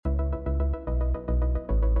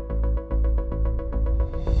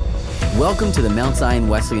Welcome to the Mount Zion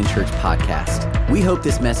Wesleyan Church podcast. We hope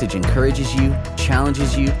this message encourages you,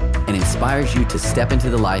 challenges you, and inspires you to step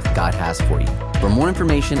into the life God has for you. For more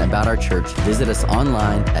information about our church, visit us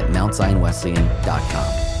online at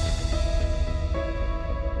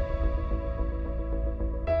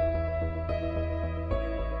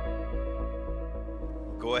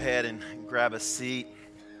mountzionwesleyan.com. Go ahead and grab a seat.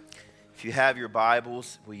 If you have your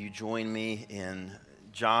Bibles, will you join me in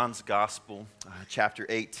John's Gospel, chapter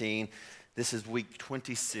 18. This is week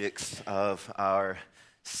 26 of our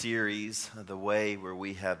series, The Way, where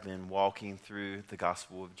we have been walking through the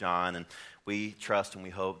Gospel of John, and we trust and we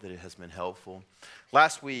hope that it has been helpful.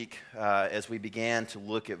 Last week, as we began to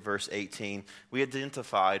look at verse 18, we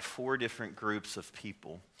identified 4 different groups of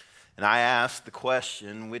people. And I asked the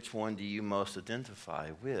question, which one do you most identify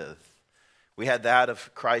with? We had that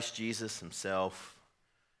of Christ Jesus himself.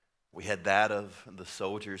 We had that of the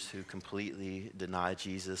soldiers who completely denied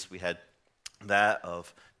Jesus. We had that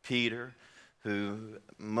of Peter, who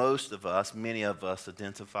most of us, many of us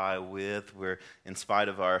identify with, where in spite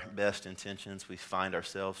of our best intentions, we find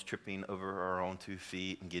ourselves tripping over our own 2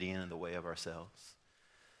 feet and getting in the way of ourselves.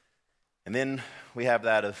 And then we have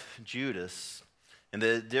that of Judas. And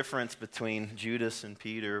the difference between Judas and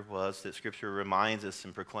Peter was that Scripture reminds us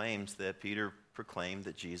and proclaims that Peter proclaimed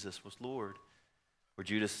that Jesus was Lord, where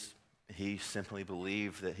Judas, he simply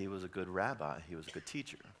believed that he was a good rabbi, he was a good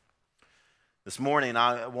teacher. This morning,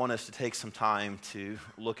 I want us to take some time to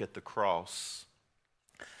look at the cross.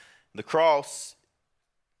 The cross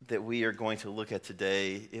that we are going to look at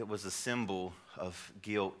today, it was a symbol of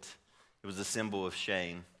guilt. It was a symbol of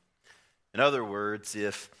shame. In other words,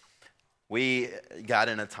 if we got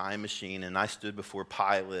in a time machine and I stood before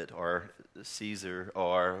Pilate or Caesar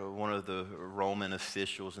or one of the Roman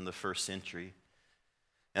officials in the first century,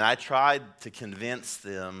 and I tried to convince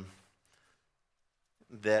them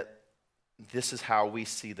that this is how we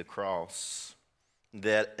see the cross,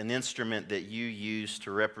 that an instrument that you use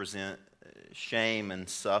to represent shame and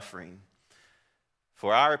suffering.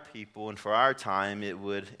 For our people and for our time, it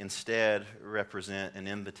would instead represent an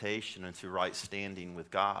invitation into right standing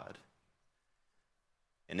with God.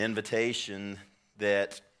 An invitation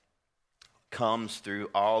that comes through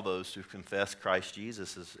all those who confess Christ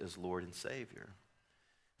Jesus as Lord and Savior.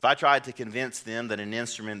 If I tried to convince them that an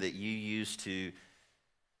instrument that you use to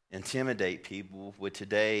intimidate people would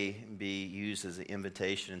today be used as an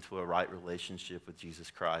invitation into a right relationship with Jesus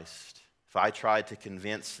Christ. If I tried to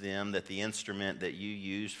convince them that the instrument that you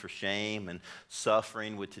use for shame and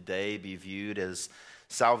suffering would today be viewed as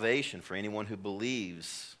salvation for anyone who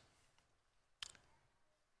believes,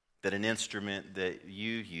 that an instrument that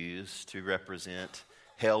you use to represent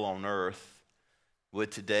hell on earth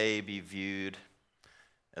would today be viewed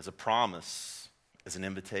as a promise, as an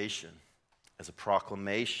invitation, as a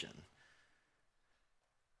proclamation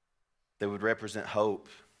that would represent hope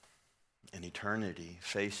and eternity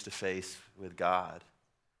face to face with God,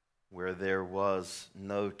 where there was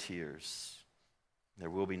no tears, there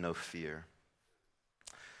will be no fear.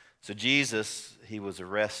 So Jesus, he was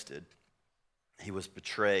arrested. He was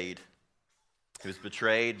betrayed. He was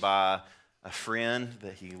betrayed by a friend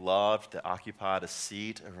that he loved that occupied a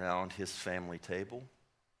seat around his family table.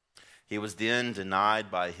 He was then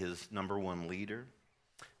denied by his number one leader.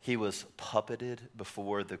 He was puppeted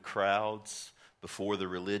before the crowds, before the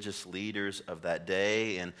religious leaders of that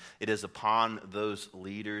day. And it is upon those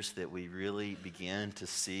leaders that we really begin to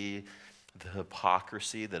see the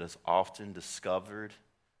hypocrisy that is often discovered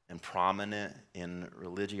and prominent in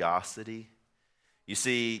religiosity. You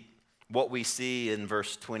see, what we see in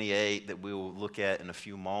verse 28 that we will look at in a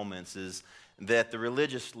few moments is that the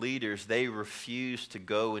religious leaders, they refused to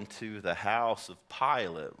go into the house of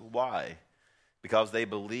Pilate. Why? Because they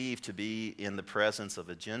believed to be in the presence of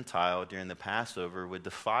a Gentile during the Passover would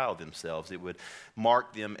defile themselves. It would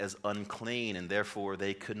mark them as unclean, and therefore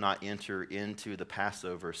they could not enter into the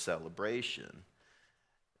Passover celebration.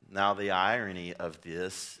 Now, the irony of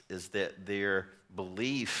this is that their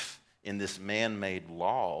belief in this man-made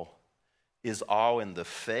law is all in the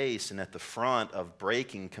face and at the front of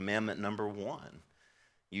breaking commandment number 1.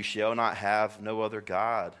 You shall not have no other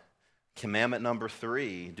God. Commandment number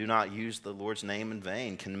 3, do not use the Lord's name in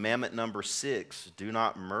vain. Commandment number 6, do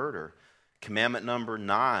not murder. Commandment number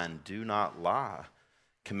 9, do not lie.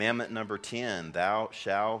 Commandment number 10, thou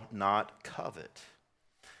shalt not covet.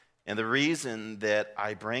 And the reason that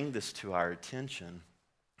I bring this to our attention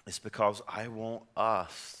is because I want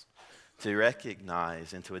us to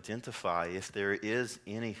recognize and to identify if there is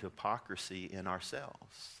any hypocrisy in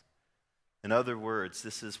ourselves. In other words,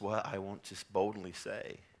 this is what I want to boldly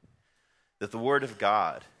say, that the Word of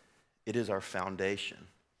God, it is our foundation.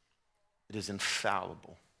 It is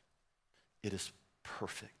infallible. It is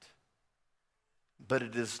perfect. But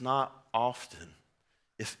it is not often,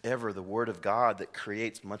 if ever, the Word of God that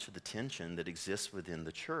creates much of the tension that exists within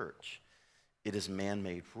the church. It is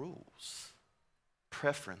man-made rules,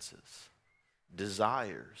 preferences,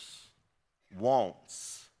 desires,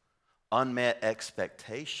 wants, unmet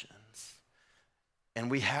expectations. And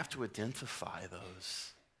we have to identify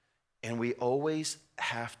those. And we always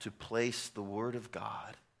have to place the Word of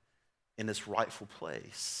God in its rightful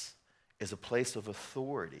place as a place of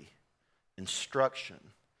authority, instruction,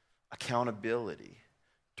 accountability,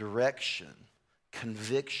 direction,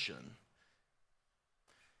 conviction.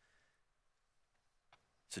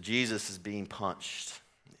 So Jesus is being punched.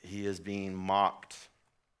 He is being mocked.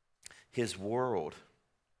 His world,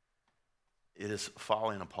 it is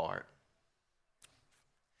falling apart.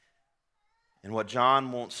 And what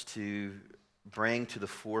John wants to bring to the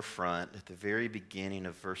forefront at the very beginning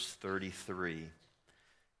of verse 33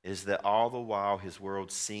 is that all the while his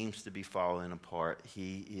world seems to be falling apart,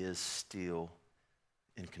 he is still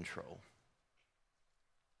in control.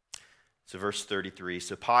 So verse 33,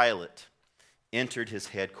 so Pilate entered his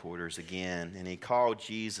headquarters again, and he called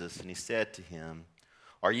Jesus, and he said to him,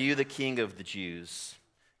 "Are you the king of the Jews?"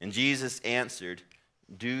 And Jesus answered,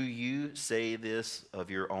 "Do you say this of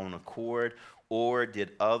your own accord, or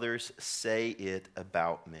did others say it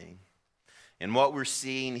about me?" And what we're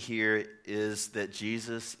seeing here is that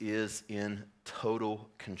Jesus is in total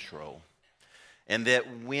control. And that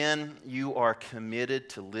when you are committed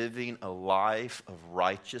to living a life of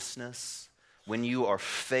righteousness, when you are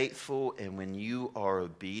faithful and when you are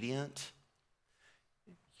obedient,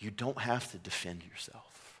 you don't have to defend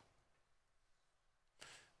yourself.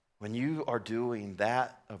 When you are doing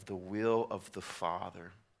that of the will of the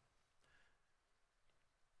Father,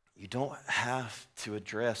 you don't have to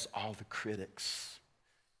address all the critics.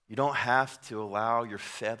 You don't have to allow your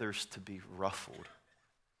feathers to be ruffled.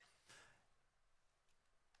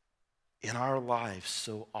 In our lives,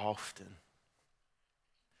 so often,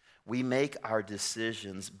 we make our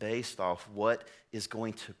decisions based off what is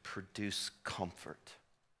going to produce comfort.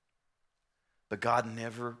 But God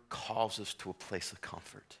never calls us to a place of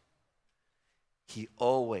comfort. He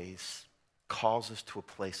always calls us to a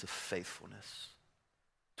place of faithfulness,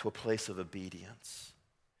 to a place of obedience.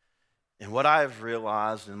 And what I've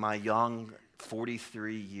realized in my young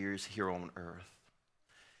 43 years here on earth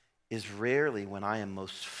is rarely when I am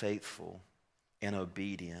most faithful and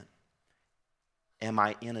obedient am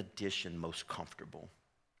I in addition most comfortable.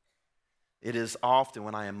 It is often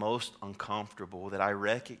when I am most uncomfortable that I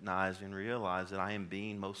recognize and realize that I am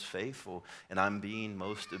being most faithful and I'm being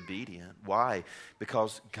most obedient. Why?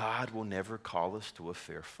 Because God will never call us to a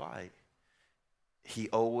fair fight. He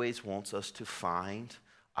always wants us to find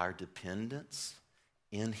our dependence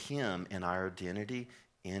in Him and our identity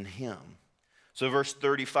in Him. So verse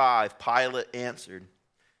 35, Pilate answered,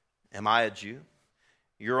 "Am I a Jew?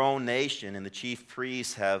 Your own nation and the chief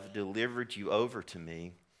priests have delivered you over to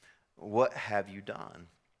me. What have you done?"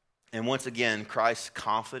 And once again, Christ's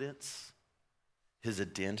confidence, His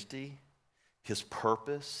identity, His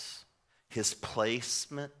purpose, His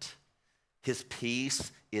placement, His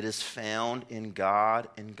peace, it is found in God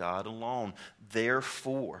and God alone.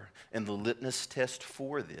 Therefore, and the litmus test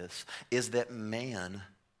for this is that man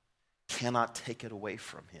cannot take it away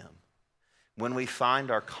from him. When we find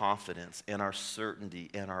our confidence and our certainty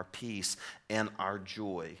and our peace and our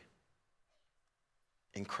joy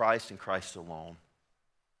in Christ and Christ alone,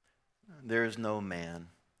 there is no man,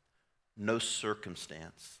 no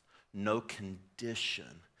circumstance, no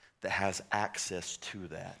condition that has access to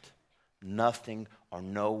that. Nothing or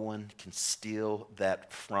no one can steal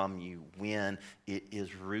that from you when it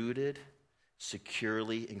is rooted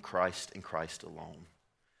securely in Christ and Christ alone.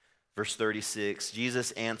 Verse 36,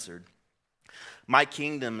 Jesus answered, "My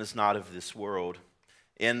kingdom is not of this world.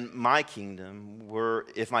 And if my kingdom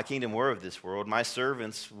were of this world, my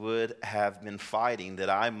servants would have been fighting that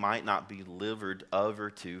I might not be delivered over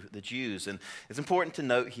to the Jews." And it's important to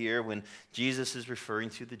note here when Jesus is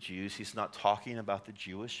referring to the Jews, he's not talking about the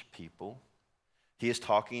Jewish people. He is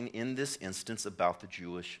talking in this instance about the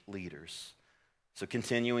Jewish leaders. So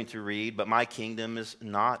continuing to read, "But my kingdom is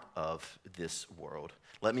not of this world."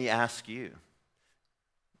 Let me ask you,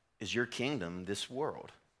 is your kingdom this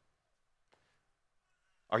world?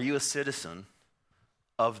 Are you a citizen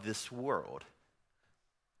of this world?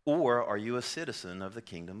 Or are you a citizen of the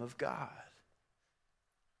kingdom of God?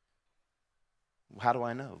 How do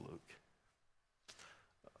I know, Luke?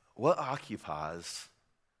 What occupies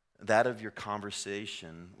that of your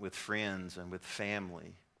conversation with friends and with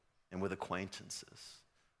family and with acquaintances?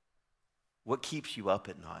 What keeps you up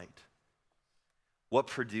at night? What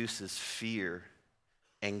produces fear,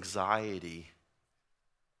 anxiety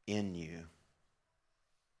in you?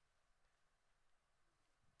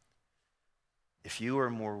 If you are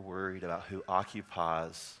more worried about who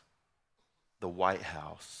occupies the White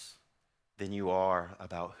House than you are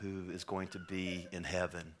about who is going to be in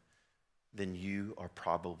heaven, then you are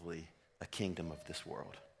probably a kingdom of this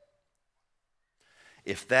world.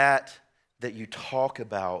 If that you talk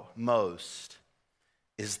about most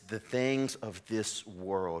is the things of this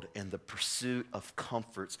world and the pursuit of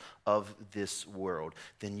comforts of this world,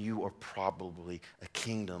 then you are probably a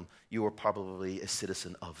kingdom. You are probably a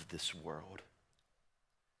citizen of this world.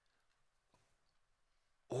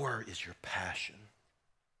 Or is your passion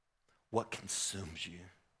what consumes you?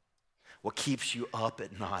 What keeps you up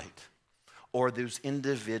at night? Or those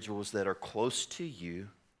individuals that are close to you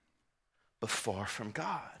but far from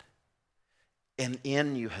God? And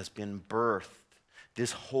in you has been birthed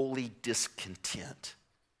this holy discontent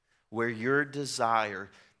where your desire,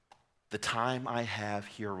 the time I have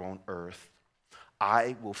here on earth,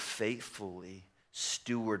 I will faithfully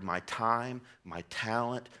steward my time, my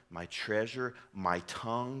talent, my treasure, my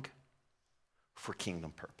tongue for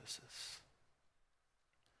kingdom purposes.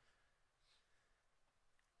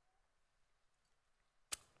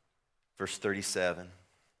 Verse 37.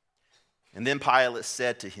 And then Pilate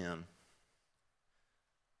said to him,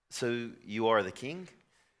 "So you are the king?"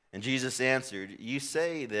 And Jesus answered, "You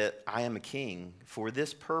say that I am a king. For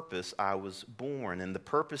this purpose I was born." And the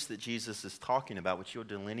purpose that Jesus is talking about, which you'll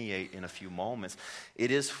delineate in a few moments,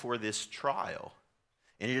 it is for this trial.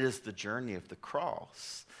 And it is the journey of the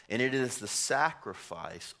cross. And it is the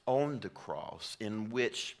sacrifice on the cross in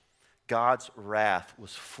which God's wrath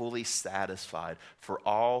was fully satisfied for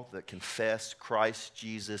all that confess Christ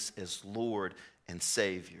Jesus as Lord and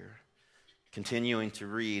Savior. Continuing to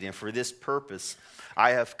read, "And for this purpose I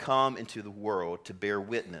have come into the world to bear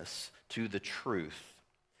witness to the truth.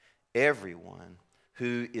 Everyone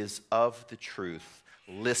who is of the truth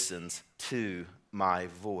listens to my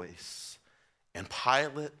voice." And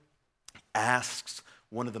Pilate asks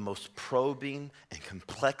one of the most probing and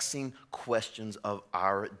complexing questions of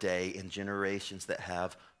our day and generations that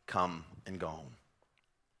have come and gone.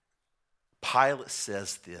 Pilate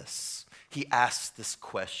says this. He asks this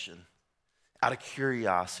question out of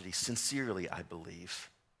curiosity, sincerely, I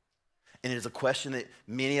believe. And it is a question that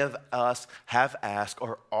many of us have asked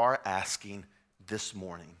or are asking this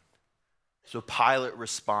morning. So Pilate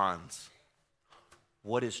responds,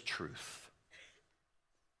 "What is truth?"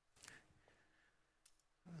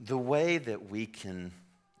 The way that we can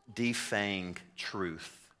defang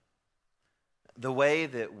truth, the way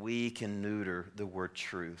that we can neuter the word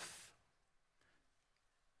truth,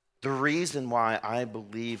 the reason why I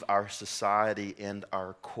believe our society and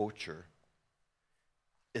our culture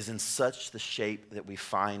is in such the shape that we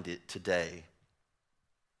find it today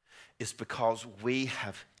is because we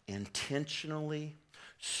have intentionally,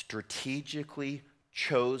 strategically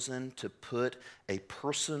chosen to put a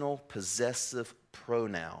personal possessive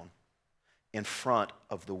pronoun in front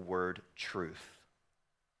of the word truth.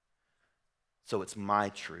 So it's my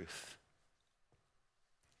truth.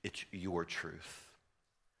 It's your truth.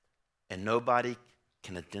 And nobody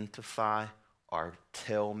can identify or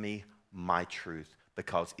tell me my truth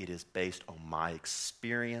because it is based on my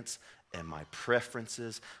experience and my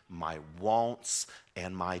preferences, my wants,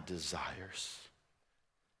 and my desires.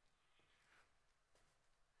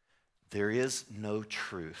 There is no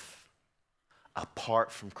truth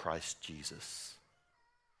apart from Christ Jesus.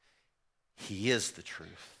 He is the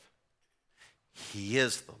truth. He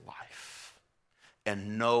is the life.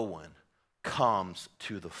 And no one comes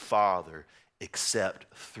to the Father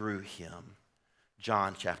except through him.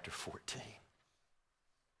 John chapter 14.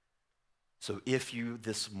 So if you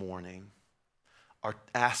this morning are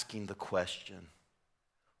asking the question,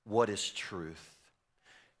 what is truth?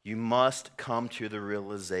 You must come to the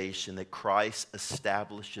realization that Christ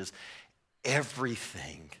establishes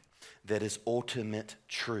everything that is ultimate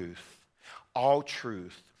truth. All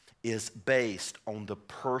truth is based on the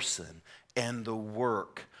person and the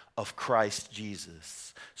work of Christ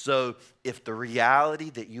Jesus. So if the reality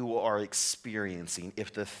that you are experiencing,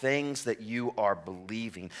 if the things that you are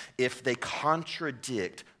believing, if they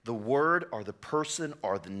contradict the word or the person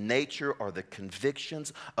or the nature or the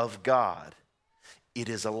convictions of God, it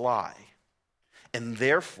is a lie. And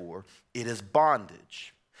therefore, it is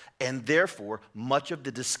bondage. And therefore, much of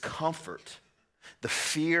the discomfort, the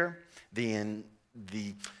fear, the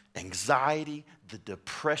anxiety, the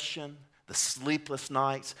depression, the sleepless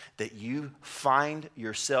nights that you find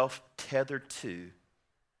yourself tethered to,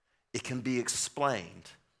 it can be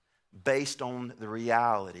explained based on the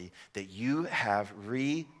reality that you have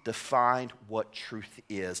redefined what truth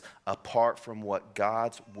is apart from what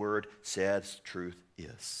God's word says truth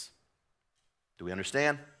is. Do we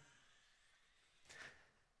understand?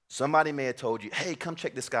 Somebody may have told you, hey, come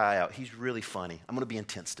check this guy out. He's really funny. I'm going to be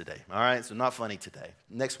intense today, all right? So not funny today.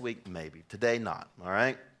 Next week, maybe. Today, not, all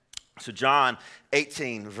right? So John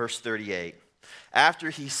 18, verse 38. After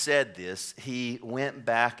he said this, he went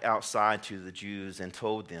back outside to the Jews and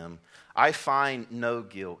told them, I find no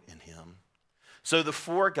guilt in him. So the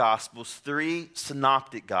 4 Gospels, 3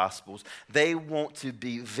 synoptic Gospels, they want to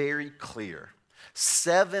be very clear.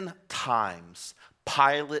 7 times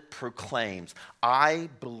Pilate proclaims, I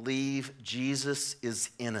believe Jesus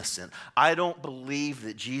is innocent. I don't believe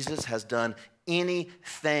that Jesus has done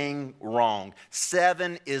anything wrong.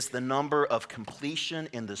 7 is the number of completion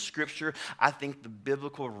in the scripture. I think the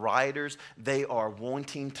biblical writers, they are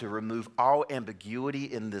wanting to remove all ambiguity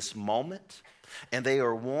in this moment. And they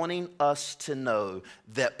are wanting us to know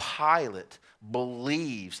that Pilate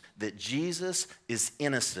believes that Jesus is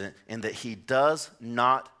innocent and that he does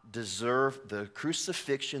not deserve the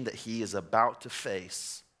crucifixion that he is about to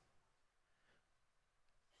face.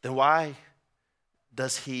 Then why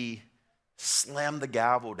does he slam the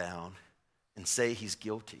gavel down and say he's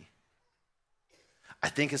guilty? I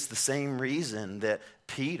think it's the same reason that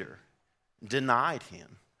Peter denied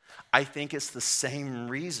him. I think it's the same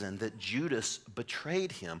reason that Judas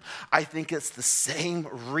betrayed him. I think it's the same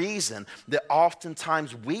reason that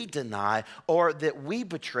oftentimes we deny or that we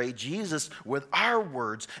betray Jesus with our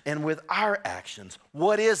words and with our actions.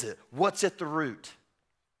 What is it? What's at the root?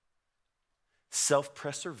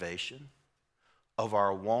 Self-preservation of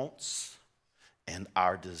our wants and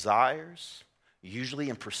our desires, usually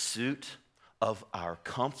in pursuit of our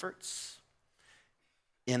comforts,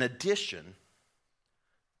 in addition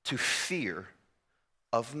to fear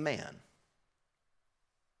of man.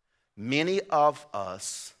 Many of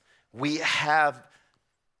us, we have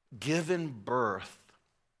given birth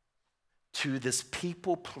to this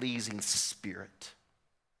people-pleasing spirit,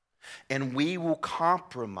 and we will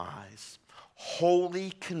compromise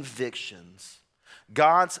holy convictions,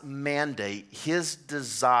 God's mandate, his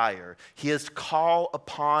desire, his call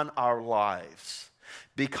upon our lives,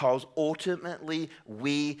 because ultimately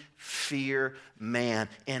we fear man.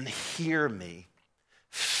 And hear me,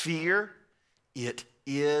 fear, it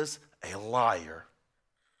is a liar.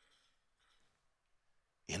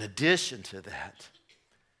 In addition to that,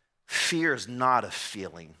 fear is not a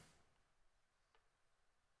feeling.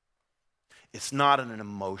 It's not an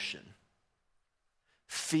emotion.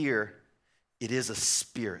 Fear, it is a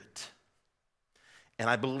spirit. And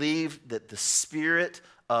I believe that the spirit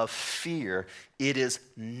of fear, it is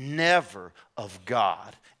never of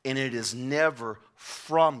God, and it is never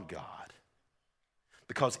from God,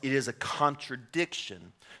 because it is a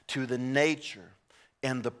contradiction to the nature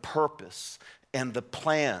and the purpose and the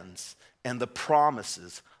plans and the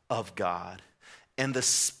promises of God. And the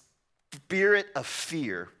spirit of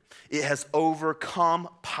fear, it has overcome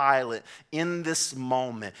Pilate in this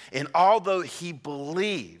moment. And although he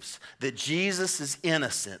believes that Jesus is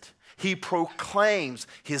innocent, he proclaims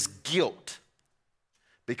his guilt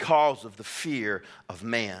because of the fear of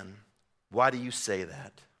man. Why do you say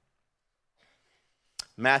that?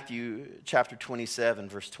 Matthew chapter 27,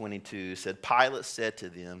 verse 22 said, Pilate said to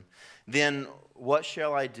them, then what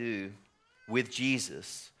shall I do with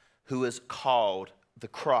Jesus, who is called the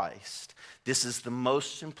Christ? This is the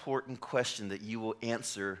most important question that you will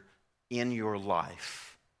answer in your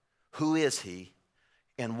life. Who is he,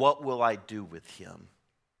 and what will I do with him?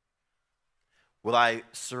 Will I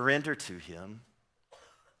surrender to him,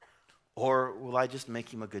 or will I just make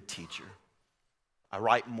him a good teacher, a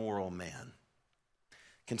right moral man?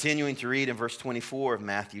 Continuing to read in verse 24 of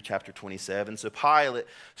Matthew chapter 27, so Pilate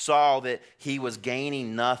saw that he was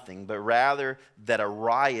gaining nothing, but rather that a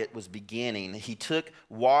riot was beginning. He took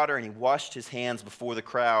water and he washed his hands before the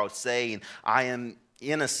crowd, saying, I am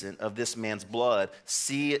innocent of this man's blood.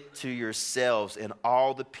 See it to yourselves. And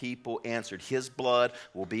all the people answered, his blood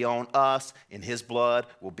will be on us, and his blood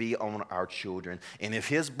will be on our children. And if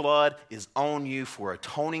his blood is on you for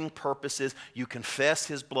atoning purposes, you confess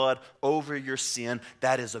his blood over your sin,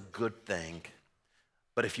 that is a good thing.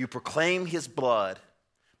 But if you proclaim his blood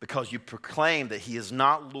because you proclaim that he is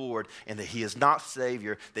not Lord and that he is not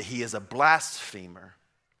Savior, that he is a blasphemer,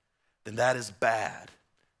 then that is bad.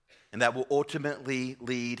 And that will ultimately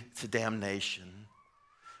lead to damnation.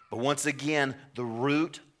 But once again, the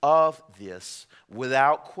root of this,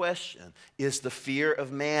 without question, is the fear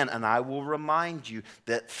of man. And I will remind you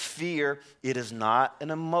that fear, it is not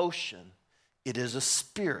an emotion. It is a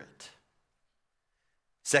spirit.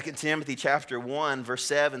 2 Timothy chapter 1, verse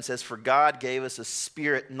 7 says, "For God gave us a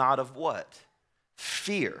spirit not of" what?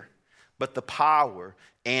 Fear, but the power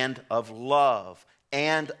and of love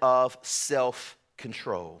and of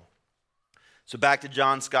self-control. So back to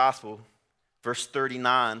John's gospel, verse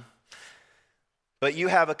 39. "But you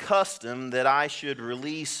have a custom that I should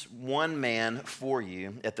release one man for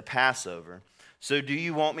you at the Passover. So do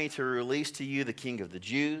you want me to release to you the king of the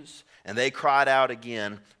Jews?" And they cried out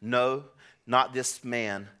again, "No, not this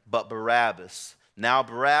man, but Barabbas." Now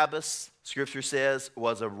Barabbas, Scripture says,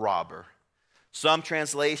 was a robber. Some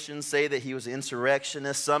translations say that he was an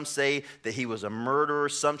insurrectionist. Some say that he was a murderer.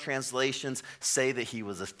 Some translations say that he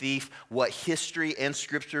was a thief. What history and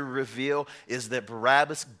Scripture reveal is that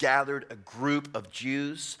Barabbas gathered a group of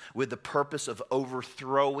Jews with the purpose of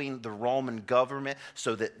overthrowing the Roman government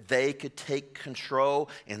so that they could take control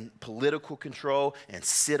and political control and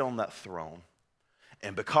sit on that throne.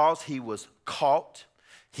 And because he was caught,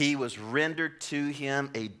 he was rendered to him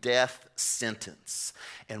a death sentence.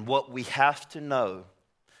 And what we have to know,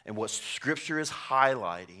 and what Scripture is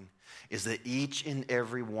highlighting, is that each and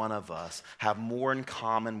every one of us have more in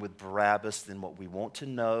common with Barabbas than what we want to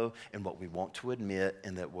know and what we want to admit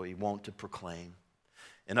and that we want to proclaim.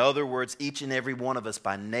 In other words, each and every one of us,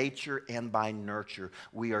 by nature and by nurture,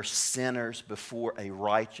 we are sinners before a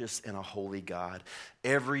righteous and a holy God.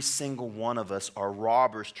 Every single one of us are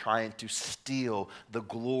robbers trying to steal the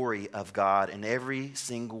glory of God. And every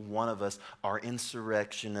single one of us are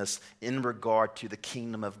insurrectionists in regard to the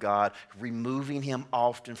kingdom of God, removing him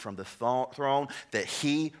often from the throne that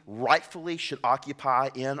he rightfully should occupy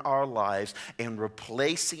in our lives and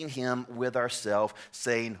replacing him with ourselves,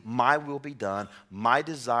 saying, "My will be done, my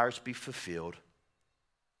desires be fulfilled."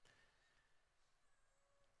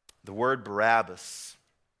 The word Barabbas,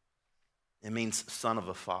 it means son of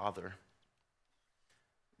a father,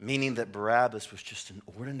 meaning that Barabbas was just an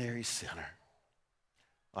ordinary sinner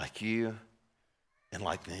like you and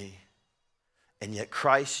like me. And yet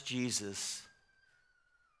Christ Jesus,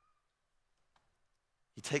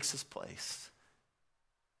 he takes his place.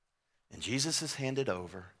 And Jesus is handed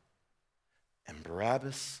over, and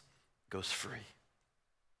Barabbas goes free.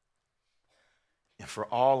 And for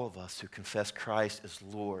all of us who confess Christ as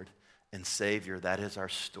Lord and Savior, that is our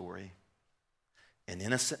story. An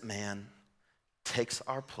innocent man takes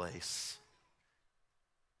our place,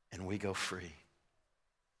 and we go free.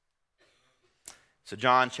 So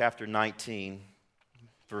John chapter 19,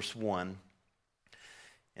 verse 1.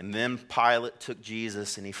 "And then Pilate took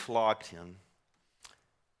Jesus, and he flogged him.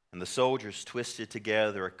 And the soldiers twisted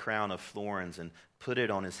together a crown of thorns and put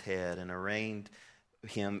it on his head and arrayed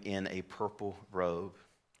him in a purple robe.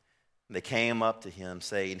 And they came up to him,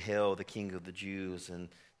 saying, 'Hail, the King of the Jews!' And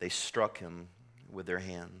they struck him with their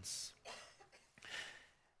hands."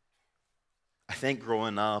 I think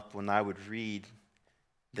growing up, when I would read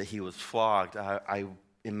that he was flogged, I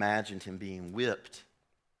imagined him being whipped.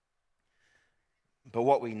 But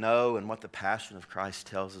what we know and what the Passion of Christ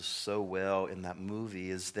tells us so well in that movie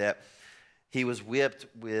is that he was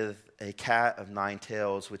whipped with a cat of nine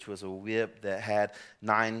tails, which was a whip that had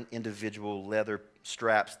 9 individual leather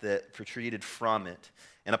straps that protruded from it.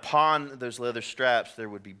 And upon those leather straps, there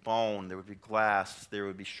would be bone, there would be glass, there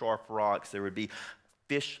would be sharp rocks, there would be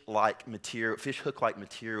fish hook-like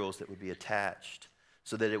materials that would be attached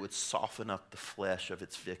so that it would soften up the flesh of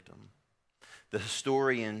its victim. The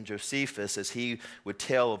historian Josephus, as he would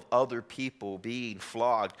tell of other people being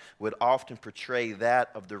flogged, would often portray that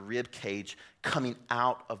of the rib cage coming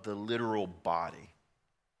out of the literal body.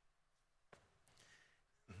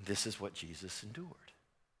 This is what Jesus endured.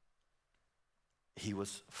 He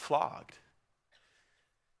was flogged.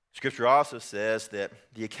 Scripture also says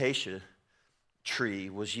that the acacia tree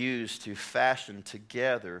was used to fashion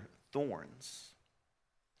together thorns,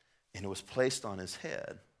 and it was placed on his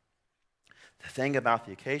head. The thing about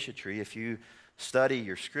the acacia tree, if you study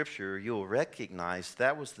your Scripture, you'll recognize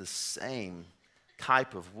that was the same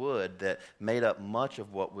type of wood that made up much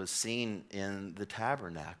of what was seen in the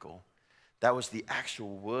tabernacle. That was the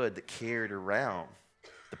actual wood that carried around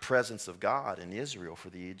the presence of God in Israel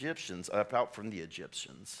for the Egyptians, out from the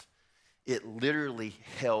Egyptians. It literally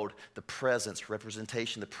held the presence,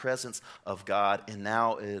 representation, the presence of God, and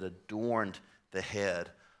now it adorned the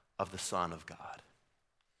head of the Son of God.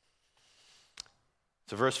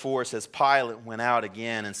 So verse 4 says, "Pilate went out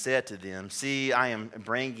again and said to them, 'See, I am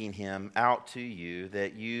bringing him out to you,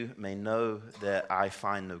 that you may know that I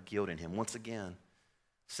find no guilt in him.'" Once again,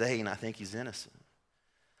 saying, I think he's innocent.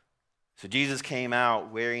 So Jesus came out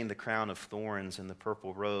wearing the crown of thorns and the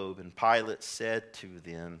purple robe, and Pilate said to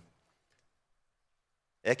them,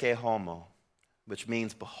 "Ecce homo," which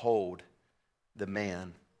means, "Behold, the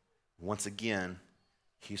man. Once again,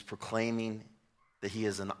 he's proclaiming that he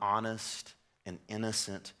is an honest and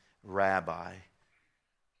innocent rabbi,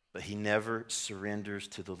 but he never surrenders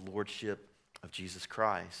to the lordship of Jesus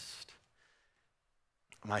Christ.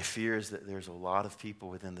 My fear is that there's a lot of people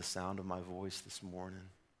within the sound of my voice this morning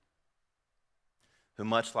who,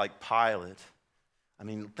 much like Pilate,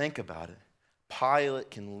 think about it.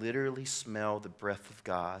 Pilate can literally smell the breath of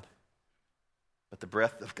God, but the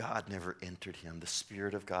breath of God never entered him. The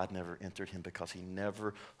Spirit of God never entered him because he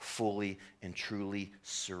never fully and truly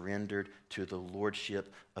surrendered to the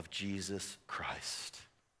lordship of Jesus Christ.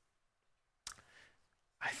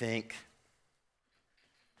 I think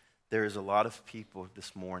there is a lot of people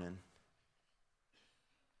this morning,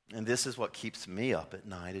 and this is what keeps me up at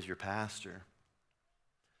night as your pastor,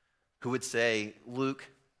 who would say, Luke,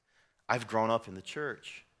 I've grown up in the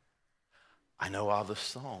church. I know all the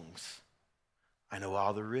songs. I know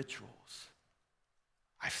all the rituals.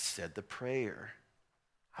 I've said the prayer.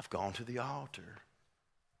 I've gone to the altar.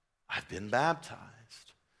 I've been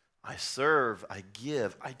baptized. I serve. I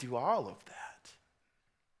give. I do all of that.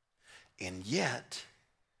 And yet,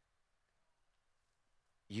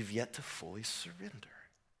 you've yet to fully surrender.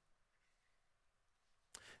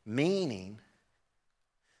 Meaning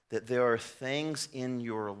that there are things in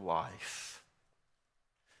your life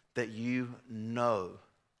that you know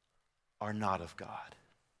are not of God.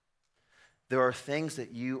 There are things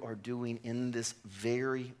that you are doing in this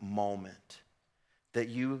very moment that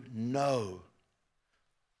you know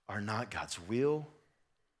are not God's will,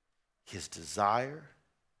 His desire.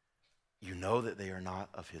 You know that they are not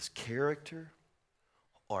of His character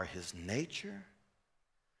or His nature.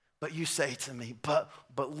 But you say to me, but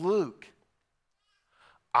Luke,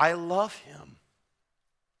 I love Him.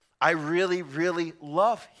 I really, really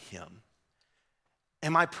love Him.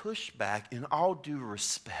 And my pushback, in all due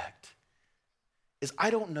respect, is I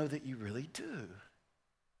don't know that you really do.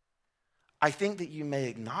 I think that you may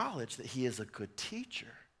acknowledge that He is a good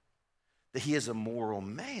teacher, that He is a moral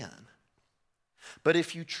man. But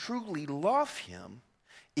if you truly love Him,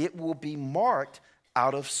 it will be marked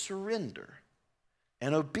out of surrender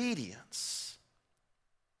and obedience.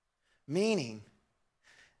 Meaning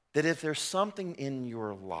that if there's something in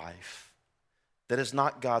your life that is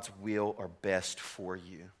not God's will or best for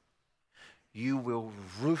you, you will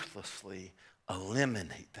ruthlessly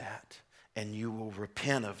eliminate that, and you will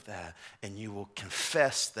repent of that, and you will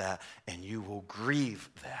confess that, and you will grieve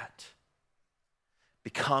that,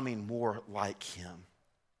 becoming more like Him.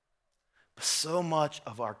 But so much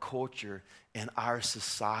of our culture and our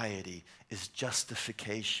society is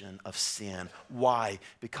justification of sin. Why?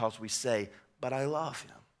 Because we say, but I love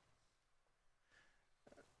Him.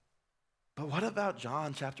 But what about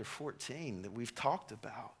John chapter 14 that we've talked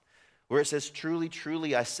about, where it says, truly,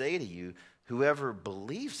 truly, I say to you, whoever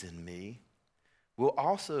believes in me will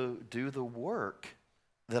also do the work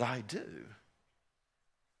that I do.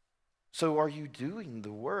 So are you doing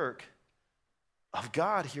the work of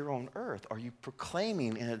God here on earth? Are you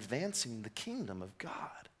proclaiming and advancing the kingdom of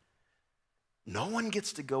God? No one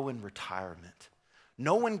gets to go in retirement.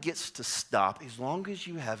 No one gets to stop as long as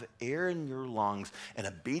you have air in your lungs and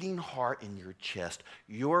a beating heart in your chest.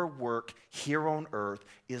 Your work here on earth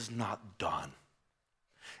is not done.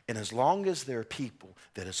 And as long as there are people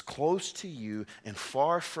that is close to you and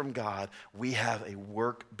far from God, we have a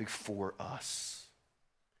work before us.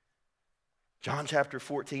 John chapter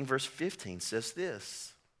 14, verse 15 says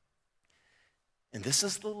this, and this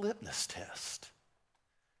is the litmus test.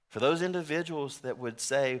 For those individuals that would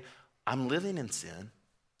say, I'm living in sin.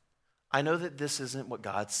 I know that this isn't what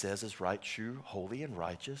God says is right, true, holy, and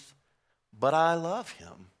righteous, but I love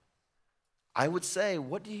Him. I would say,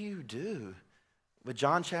 what do you do with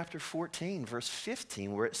John chapter 14, verse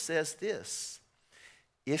 15, where it says this,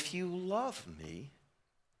 if you love me,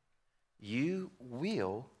 you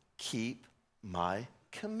will keep my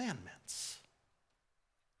commandments.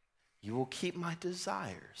 You will keep my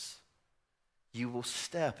desires. You will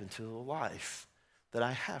step into the life that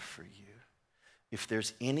I have for you. If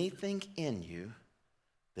there's anything in you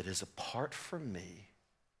that is apart from me,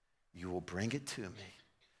 you will bring it to me.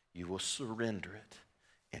 You will surrender it,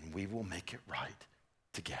 and we will make it right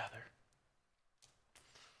together.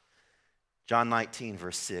 John 19,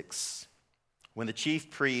 verse 6. When the chief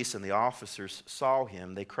priests and the officers saw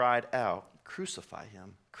him, they cried out, crucify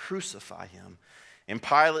him, crucify him. And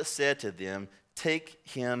Pilate said to them, take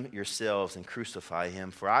him yourselves and crucify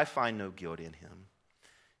him, for I find no guilt in him.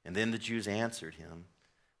 And then the Jews answered him,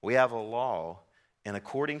 we have a law, And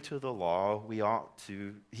according to the law, he ought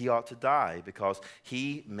to die because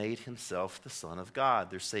he made himself the Son of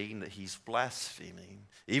God. They're saying that he's blaspheming.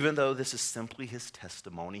 Even though this is simply his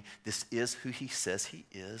testimony, this is who he says he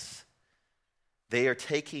is. They are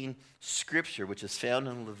taking scripture, which is found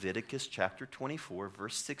in Leviticus chapter 24,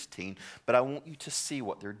 verse 16, but I want you to see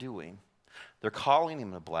what they're doing. They're calling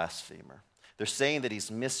him a blasphemer. They're saying that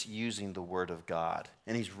he's misusing the word of God,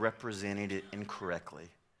 and he's representing it incorrectly.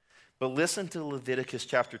 But listen to Leviticus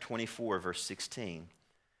chapter 24, verse 16.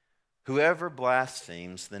 Whoever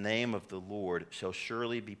blasphemes the name of the Lord shall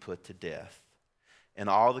surely be put to death, and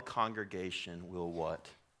all the congregation will what?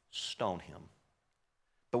 Stone him.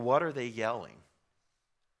 But what are they yelling?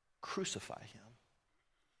 Crucify him.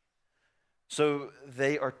 So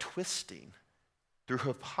they are twisting through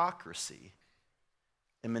hypocrisy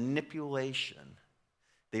and manipulation.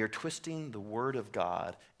 They are twisting the word of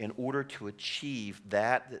God in order to achieve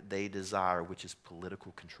that they desire, which is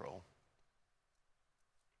political control.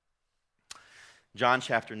 John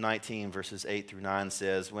chapter 19, verses 8 through 9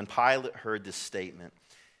 says, when Pilate heard this statement,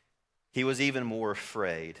 he was even more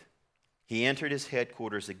afraid. He entered his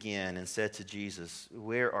headquarters again and said to Jesus,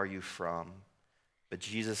 where are you from? But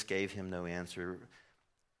Jesus gave him no answer.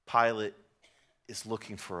 Pilate is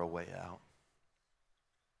looking for a way out.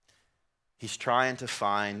 He's trying to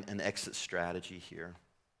find an exit strategy here.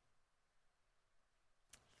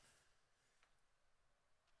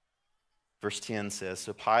 Verse 10 says,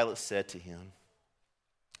 so Pilate said to him,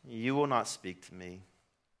 you will not speak to me.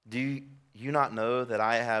 Do you not know that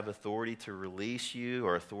I have authority to release you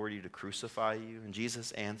or authority to crucify you? And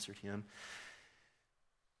Jesus answered him,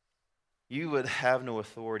 you would have no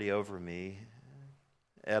authority over me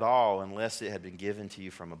at all unless it had been given to you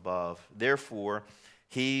from above. Therefore,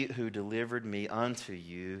 he who delivered me unto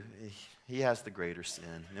you, he has the greater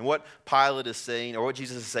sin. And what Pilate is saying, or what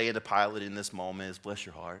Jesus is saying to Pilate in this moment is, bless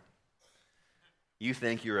your heart. You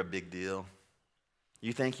think you're a big deal.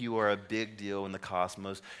 You think you are a big deal in the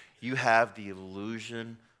cosmos. You have the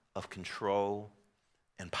illusion of control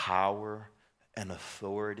and power and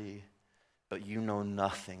authority, but you know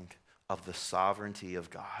nothing of the sovereignty of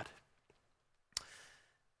God.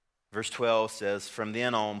 Verse 12 says, from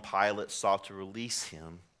then on, Pilate sought to release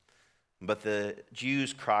him, but the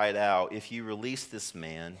Jews cried out, if you release this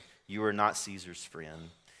man, you are not Caesar's friend.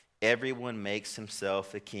 Everyone makes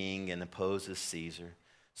himself a king and opposes Caesar.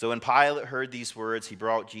 So when Pilate heard these words, he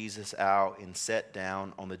brought Jesus out and sat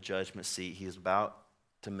down on the judgment seat. He is about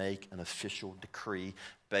to make an official decree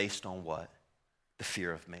based on what? The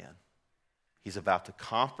fear of man. He's about to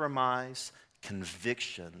compromise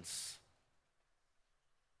convictions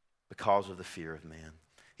because of the fear of man.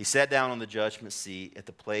 He sat down on the judgment seat at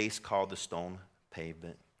the place called the stone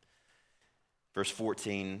pavement. Verse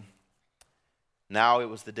 14, now it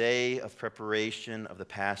was the day of preparation of the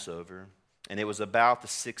Passover, and it was about the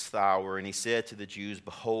 6th hour, and he said to the Jews,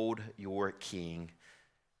 behold your king.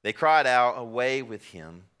 They cried out, away with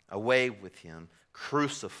him,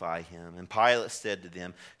 crucify him. And Pilate said to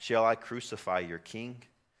them, shall I crucify your king?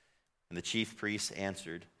 And the chief priests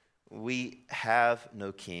answered, we have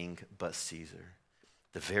no king but Caesar.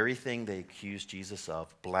 The very thing they accused Jesus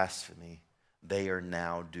of, blasphemy, they are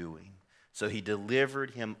now doing. So he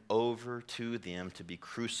delivered him over to them to be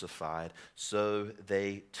crucified. So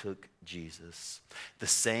they took Jesus. The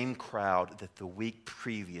same crowd that the week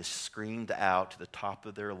previous screamed out to the top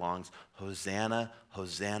of their lungs, Hosanna,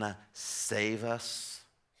 Hosanna, save us.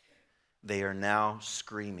 They are now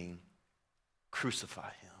screaming, crucify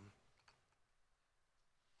him.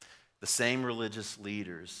 The same religious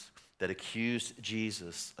leaders that accused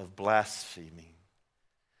Jesus of blaspheming.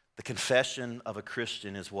 The confession of a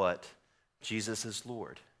Christian is what? Jesus is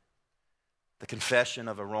Lord. The confession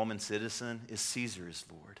of a Roman citizen is Caesar is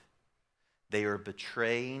Lord. They are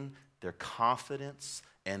betraying their confidence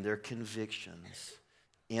and their convictions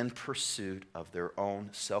in pursuit of their own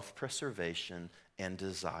self-preservation and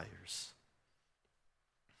desires.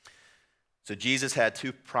 So Jesus had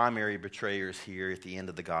two primary betrayers here at the end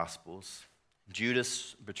of the Gospels.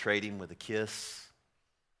 Judas betrayed him with a kiss,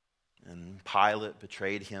 and Pilate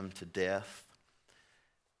betrayed him to death.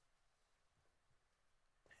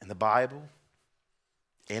 And the Bible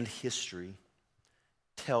and history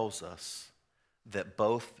tells us that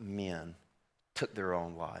both men took their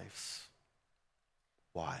own lives.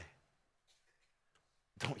 Why?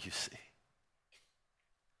 Don't you see?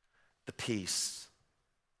 The peace,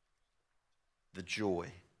 the joy,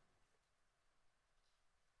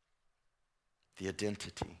 the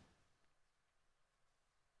identity,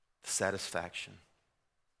 the satisfaction,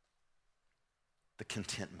 the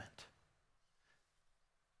contentment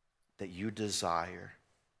that you desire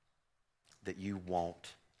that you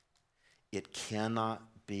want, it cannot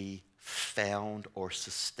be found or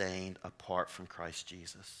sustained apart from Christ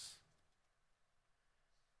Jesus.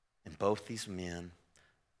 And both these men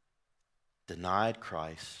denied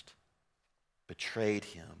Christ, betrayed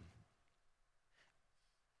him,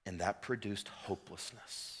 and that produced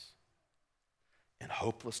hopelessness. And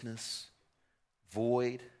hopelessness,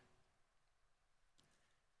 void,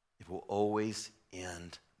 it will always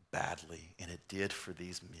end badly, and it did for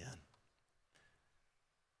these men.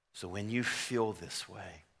 So when you feel this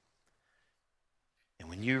way, and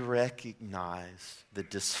when you recognize the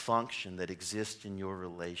dysfunction that exists in your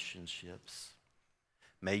relationships,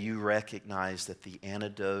 may you recognize that the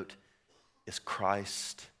antidote is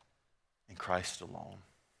Christ and Christ alone.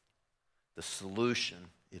 The solution,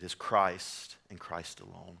 it is Christ and Christ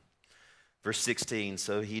alone. Verse 16,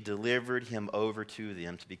 so he delivered him over to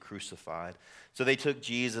them to be crucified. So they took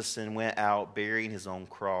Jesus and went out, bearing his own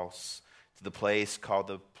cross, to the place called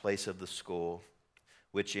the place of the skull,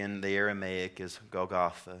 which in the Aramaic is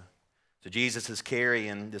Golgotha. So Jesus is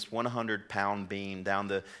carrying this 100-pound beam down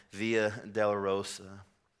the Via Dolorosa.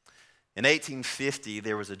 In 1850,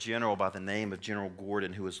 there was a general by the name of General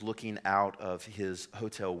Gordon who was looking out of his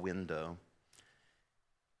hotel window.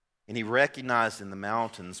 And he recognized in the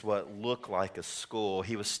mountains what looked like a skull.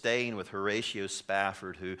 He was staying with Horatio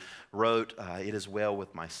Spafford, who wrote, "It is well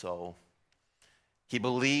with my soul." He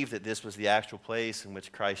believed that this was the actual place in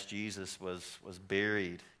which Christ Jesus was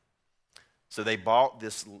buried. So they bought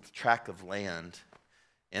this tract of land,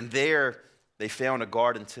 and there they found a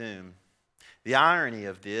garden tomb. The irony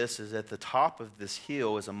of this is at the top of this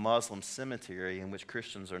hill is a Muslim cemetery in which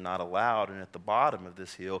Christians are not allowed, and at the bottom of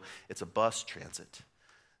this hill, it's a bus transit.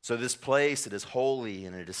 So this place, it is holy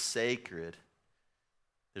and it is sacred.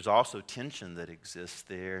 There's also tension that exists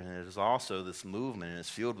there, and it is also this movement, and it's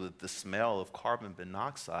filled with the smell of carbon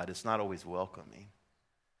monoxide. It's not always welcoming.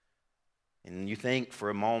 And you think for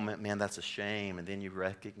a moment, man, that's a shame, and then you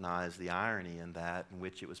recognize the irony in that, in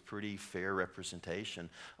which it was pretty fair representation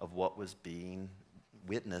of what was being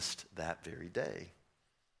witnessed that very day.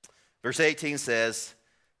 Verse 18 says,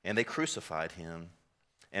 and they crucified him,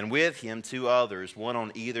 and with him 2 others, one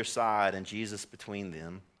on either side, and Jesus between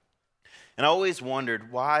them. And I always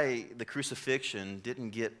wondered why the crucifixion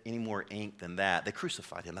didn't get any more ink than that. They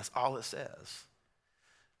crucified him. That's all it says.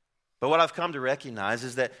 But what I've come to recognize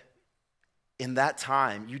is that in that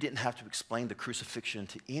time, you didn't have to explain the crucifixion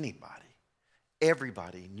to anybody.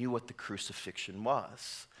 Everybody knew what the crucifixion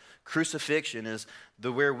was. Crucifixion is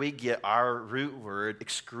where we get our root word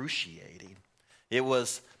excruciating. It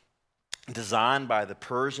was designed by the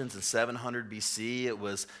Persians in 700 BC. It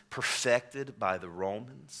was perfected by the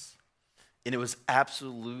Romans. And it was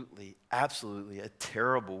absolutely a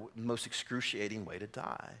terrible, most excruciating way to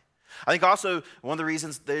die. I think also one of the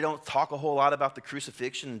reasons they don't talk a whole lot about the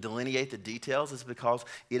crucifixion and delineate the details is because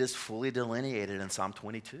it is fully delineated in Psalm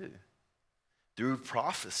 22 through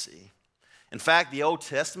prophecy. In fact, the Old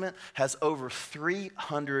Testament has over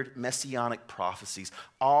 300 messianic prophecies,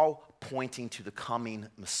 all pointing to the coming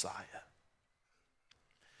Messiah.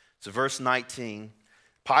 So verse 19,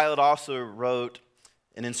 Pilate also wrote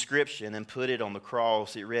an inscription and put it on the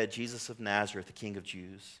cross. It read, Jesus of Nazareth, the King of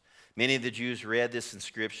Jews. Many of the Jews read this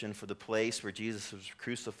inscription, for the place where Jesus was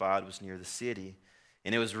crucified was near the city.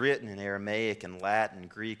 And it was written in Aramaic and Latin and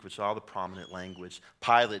Greek, which is all the prominent language.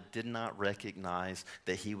 Pilate did not recognize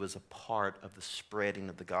that he was a part of the spreading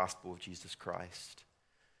of the gospel of Jesus Christ.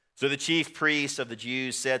 So the chief priests of the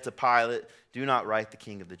Jews said to Pilate, do not write the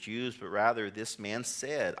King of the Jews, but rather this man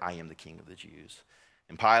said, I am the King of the Jews.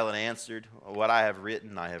 And Pilate answered, what I have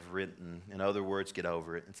written, I have written. In other words, get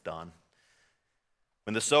over it, it's done.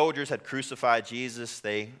 When the soldiers had crucified Jesus,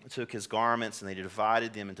 they took his garments and they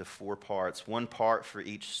divided them into 4 parts, 1 part for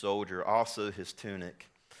each soldier, also his tunic.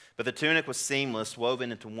 But the tunic was seamless,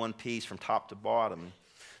 woven into one piece from top to bottom.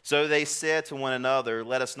 So they said to one another,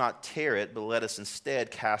 let us not tear it, but let us instead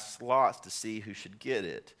cast lots to see who should get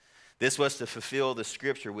it. This was to fulfill the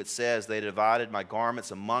scripture which says, they divided my garments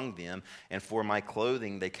among them, and for my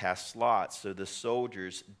clothing they cast lots. So the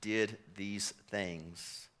soldiers did these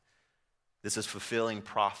things. This is fulfilling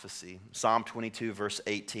prophecy. Psalm 22 verse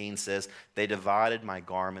 18 says, they divided my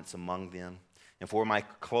garments among them, and for my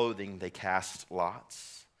clothing they cast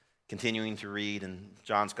lots. Continuing to read in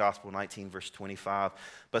John's Gospel 19 verse 25,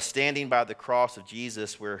 but standing by the cross of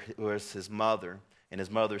Jesus was his mother and his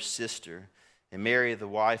mother's sister, and Mary the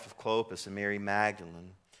wife of Clopas and Mary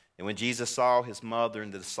Magdalene. And when Jesus saw his mother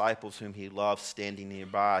and the disciples whom he loved standing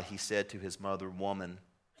nearby, he said to his mother, woman,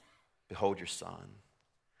 behold your son.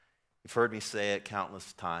 You've heard me say it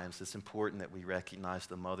countless times. It's important that we recognize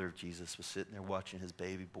the mother of Jesus was sitting there watching his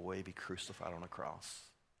baby boy be crucified on a cross.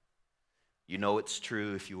 You know it's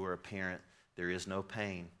true if you were a parent. There is no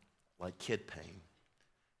pain like kid pain.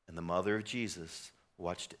 And the mother of Jesus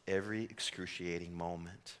watched every excruciating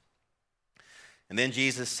moment. And then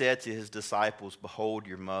Jesus said to his disciples, "Behold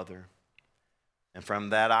your mother." And from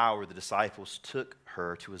that hour, the disciples took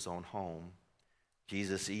her to his own home.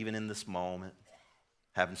 Jesus, even in this moment,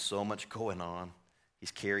 having so much going on,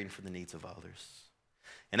 he's caring for the needs of others.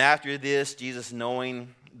 And after this, Jesus,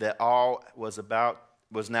 knowing that all was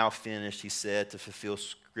now finished, he said to fulfill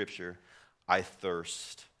Scripture, "I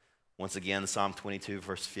thirst." Once again, Psalm 22,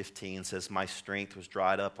 verse 15 says, "My strength was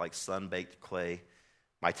dried up like sun-baked clay.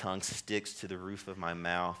 My tongue sticks to the roof of my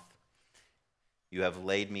mouth. You have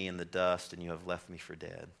laid me in the dust, and you have left me for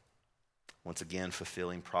dead." Once again,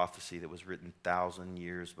 fulfilling prophecy that was written 1,000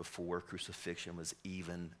 years before crucifixion was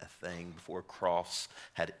even a thing, before a cross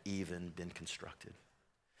had even been constructed.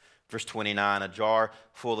 Verse 29, a jar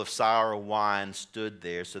full of sour wine stood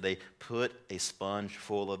there. So they put a sponge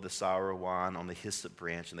full of the sour wine on the hyssop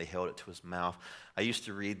branch, and they held it to his mouth. I used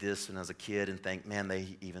to read this when I was a kid and think, man,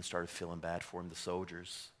 they even started feeling bad for him, the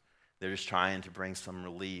soldiers. They're just trying to bring some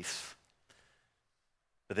relief.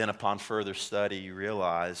 But then upon further study, you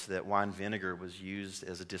realize that wine vinegar was used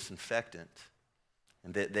as a disinfectant,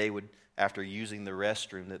 and that they would, after using the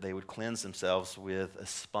restroom, that they would cleanse themselves with a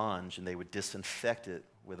sponge, and they would disinfect it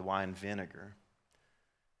with wine vinegar.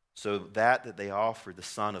 So that they offered the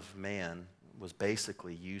Son of Man was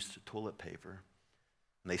basically used as toilet paper,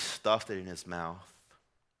 and they stuffed it in his mouth.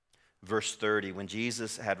 Verse 30, when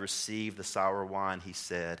Jesus had received the sour wine, he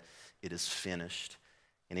said, "It is finished."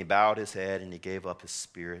 And he bowed his head and he gave up his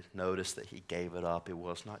spirit. Notice that he gave it up. It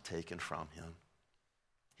was not taken from him.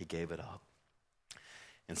 He gave it up.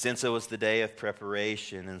 And since it was the day of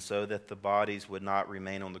preparation, and so that the bodies would not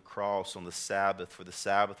remain on the cross on the Sabbath, for the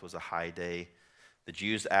Sabbath was a high day, the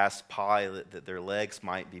Jews asked Pilate that their legs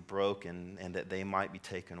might be broken and that they might be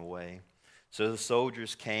taken away. So the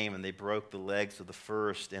soldiers came and they broke the legs of the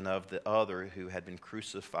first and of the other who had been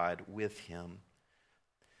crucified with him.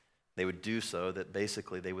 They would do so that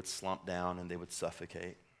basically they would slump down and they would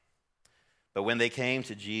suffocate. But when they came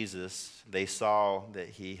to Jesus, they saw that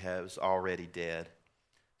he was already dead.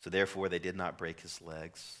 So therefore they did not break his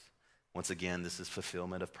legs. Once again, this is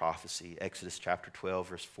fulfillment of prophecy. Exodus chapter 12,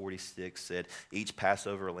 verse 46 said, "Each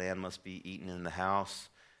Passover lamb must be eaten in the house.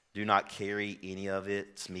 Do not carry any of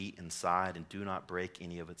its meat inside, and do not break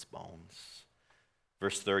any of its bones."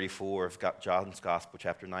 Verse 34 of John's Gospel,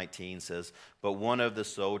 chapter 19, says, "But one of the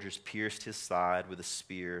soldiers pierced his side with a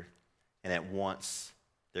spear, and at once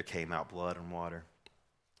there came out blood and water."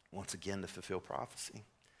 Once again, to fulfill prophecy.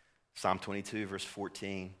 Psalm 22, verse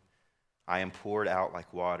 14, "I am poured out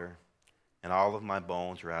like water, and all of my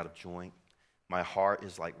bones are out of joint. My heart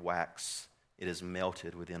is like wax. It is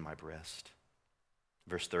melted within my breast."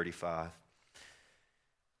 Verse 35,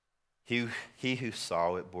 He who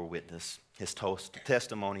saw it bore witness. His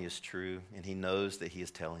testimony is true, and he knows that he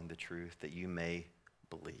is telling the truth, that you may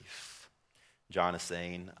believe. John is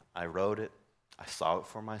saying, I wrote it. I saw it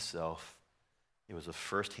for myself. It was a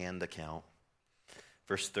first-hand account.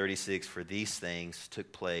 Verse 36, "For these things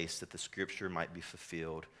took place that the scripture might be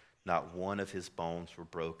fulfilled. Not one of his bones were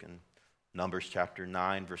broken." Numbers chapter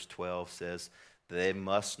 9, verse 12 says, "They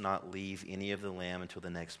must not leave any of the lamb until the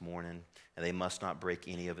next morning, and they must not break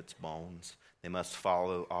any of its bones. They must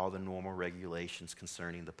follow all the normal regulations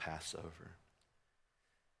concerning the Passover."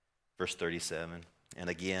 Verse 37, "And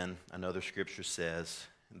again, another scripture says,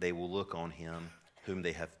 they will look on him whom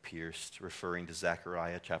they have pierced," referring to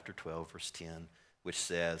Zechariah chapter 12, verse 10, which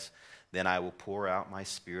says, "Then I will pour out my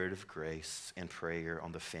spirit of grace and prayer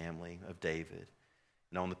on the family of David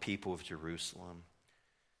and on the people of Jerusalem.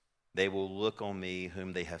 They will look on me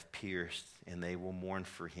whom they have pierced, and they will mourn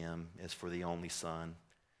for him as for the only son.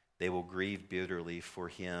 They will grieve bitterly for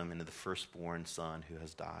him and the firstborn son who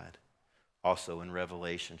has died." Also in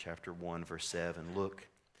Revelation chapter 1, verse 7, "Look,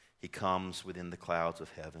 he comes within the clouds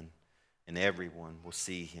of heaven, and everyone will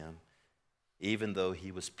see him, even though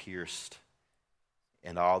he was pierced,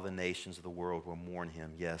 and all the nations of the world will mourn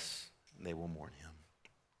him." Yes, they will mourn him.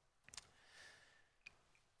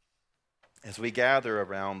 As we gather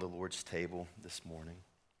around the Lord's table this morning,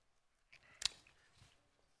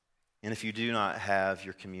 and if you do not have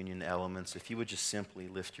your communion elements, if you would just simply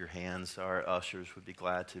lift your hands, our ushers would be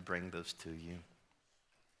glad to bring those to you.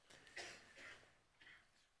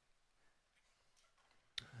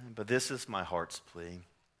 But this is my heart's plea.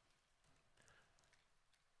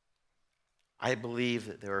 I believe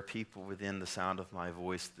that there are people within the sound of my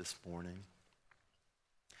voice this morning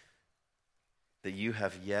that you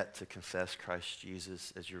have yet to confess Christ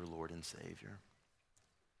Jesus as your Lord and Savior,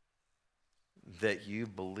 that you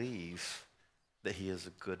believe that he is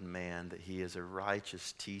a good man, that he is a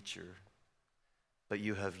righteous teacher, but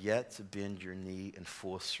you have yet to bend your knee in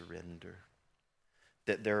full surrender,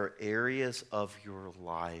 that there are areas of your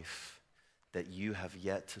life that you have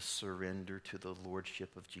yet to surrender to the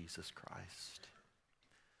lordship of Jesus Christ.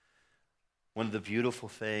 One of the beautiful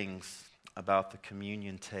things about the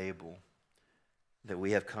communion table that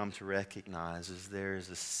we have come to recognize is there is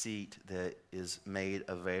a seat that is made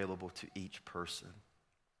available to each person.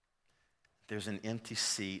 There's an empty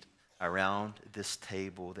seat around this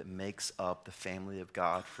table that makes up the family of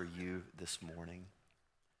God for you this morning.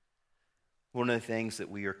 One of the things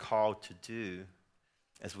that we are called to do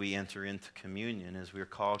as we enter into communion is we are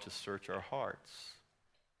called to search our hearts.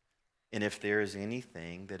 And if there is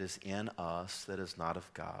anything that is in us that is not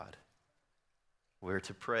of God, we're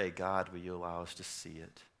to pray, God, will you allow us to see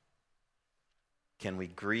it? Can we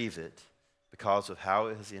grieve it because of how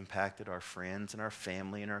it has impacted our friends and our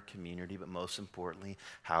family and our community, but most importantly,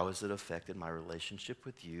 how has it affected my relationship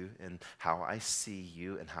with you and how I see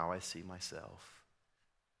you and how I see myself?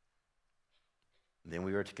 And then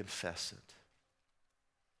we are to confess it.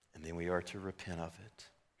 And then we are to repent of it.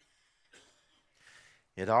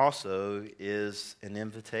 It also is an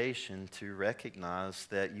invitation to recognize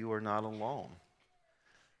that you are not alone.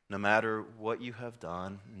 No matter what you have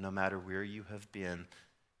done, no matter where you have been,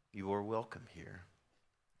 you are welcome here.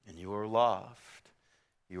 And you are loved.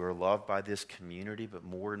 You are loved by this community, but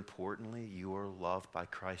more importantly, you are loved by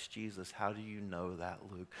Christ Jesus. How do you know that,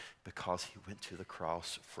 Luke? Because he went to the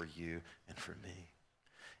cross for you and for me.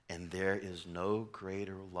 And there is no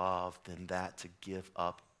greater love than that, to give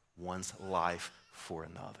up one's life for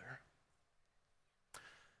another.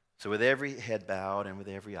 So with every head bowed and with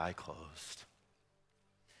every eye closed,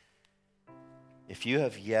 if you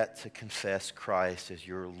have yet to confess Christ as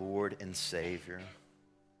your Lord and Savior,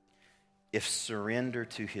 if surrender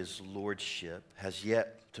to his lordship has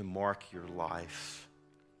yet to mark your life,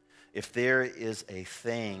 if there is a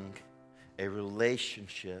thing, a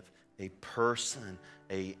relationship, a person,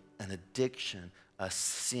 an addiction, a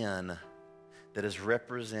sin that is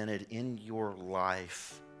represented in your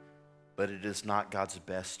life, but it is not God's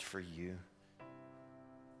best for you,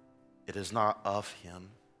 it is not of him,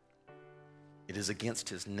 it is against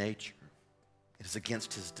his nature, it is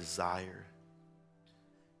against his desire,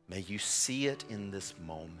 may you see it in this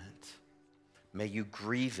moment. May you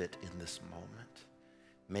grieve it in this moment.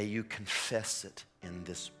 May you confess it in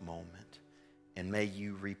this moment. And may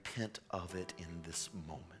you repent of it in this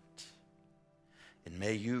moment. And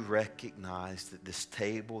may you recognize that this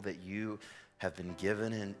table that you have been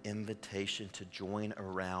given an invitation to join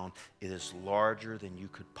around, it is larger than you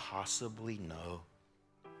could possibly know.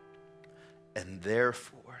 And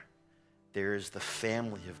therefore, there is the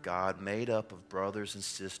family of God made up of brothers and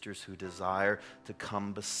sisters who desire to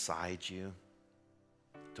come beside you,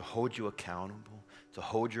 to hold you accountable, to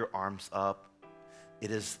hold your arms up.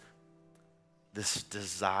 It is this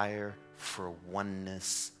desire for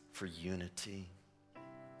oneness, for unity.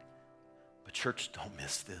 But church, don't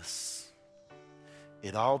miss this.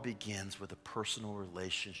 It all begins with a personal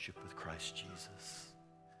relationship with Christ Jesus.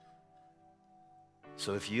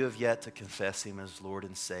 So if you have yet to confess him as Lord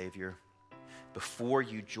and Savior, before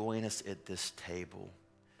you join us at this table,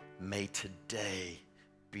 may today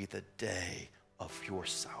be the day of your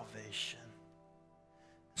salvation.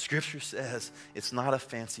 Scripture says it's not a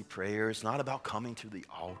fancy prayer. It's not about coming to the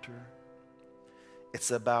altar. It's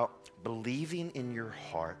about believing in your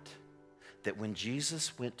heart that when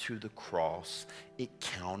Jesus went to the cross, it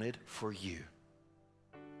counted for you.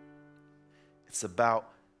 It's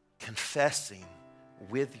about confessing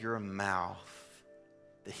with your mouth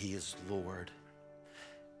that he is Lord.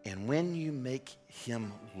 And when you make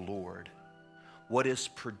him Lord, what is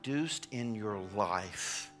produced in your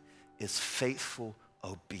life is faithful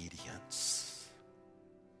obedience.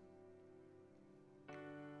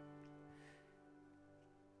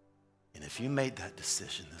 And if you made that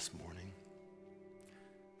decision this morning,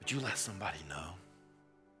 would you let somebody know?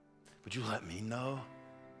 Would you let me know?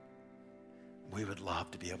 We would love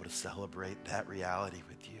to be able to celebrate that reality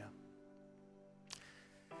with you.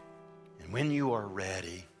 And when you are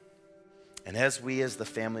ready, and as we as the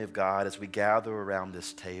family of God, as we gather around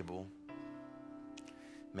this table,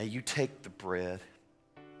 may you take the bread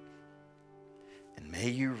and may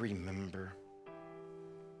you remember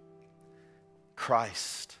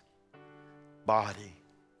Christ, body,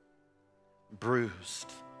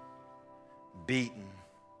 bruised, beaten,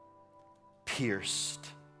 pierced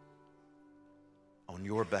on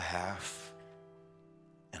your behalf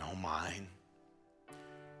and on mine.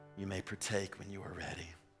 You may partake when you are ready.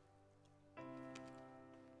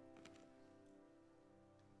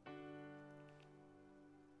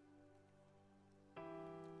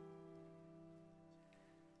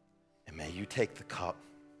 And may you take the cup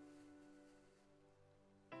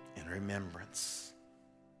in remembrance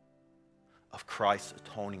of Christ's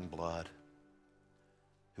atoning blood,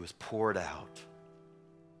 who was poured out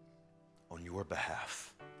on your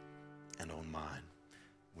behalf and on mine.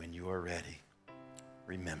 When you are ready,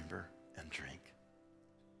 remember and drink.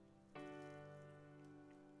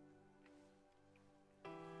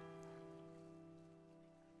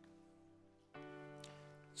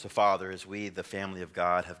 So, Father, as we, the family of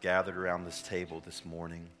God, have gathered around this table this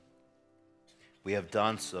morning, we have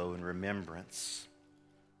done so in remembrance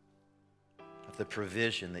of the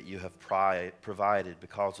provision that you have provided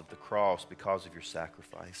because of the cross, because of your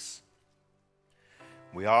sacrifice.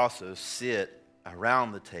 We also sit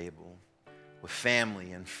around the table with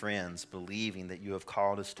family and friends, believing that you have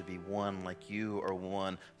called us to be one like you are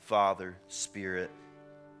one, Father, Spirit,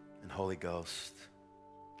 and Holy Ghost.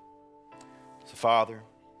 So, Father,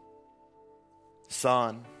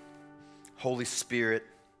 Son, Holy Spirit,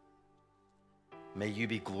 may you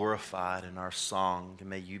be glorified in our song, and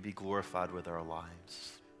may you be glorified with our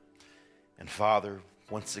lives. And Father,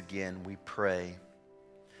 once again, we pray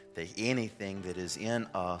that anything that is in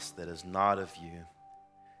us that is not of you,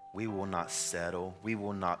 we will not settle, we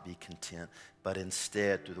will not be content, but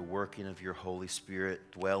instead, through the working of your Holy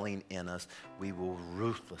Spirit dwelling in us, we will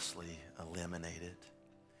ruthlessly eliminate it.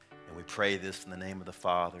 And we pray this in the name of the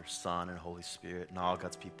Father, Son, and Holy Spirit. And all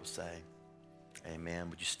God's people say, amen.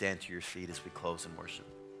 Would you stand to your feet as we close in worship?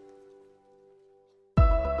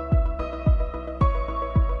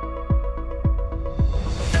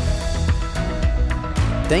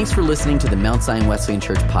 Thanks for listening to the Mount Zion Wesleyan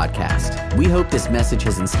Church podcast. We hope this message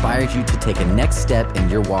has inspired you to take a next step in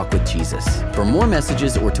your walk with Jesus. For more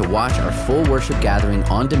messages or to watch our full worship gathering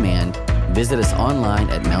on demand, visit us online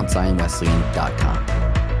at mountzionwesleyan.com.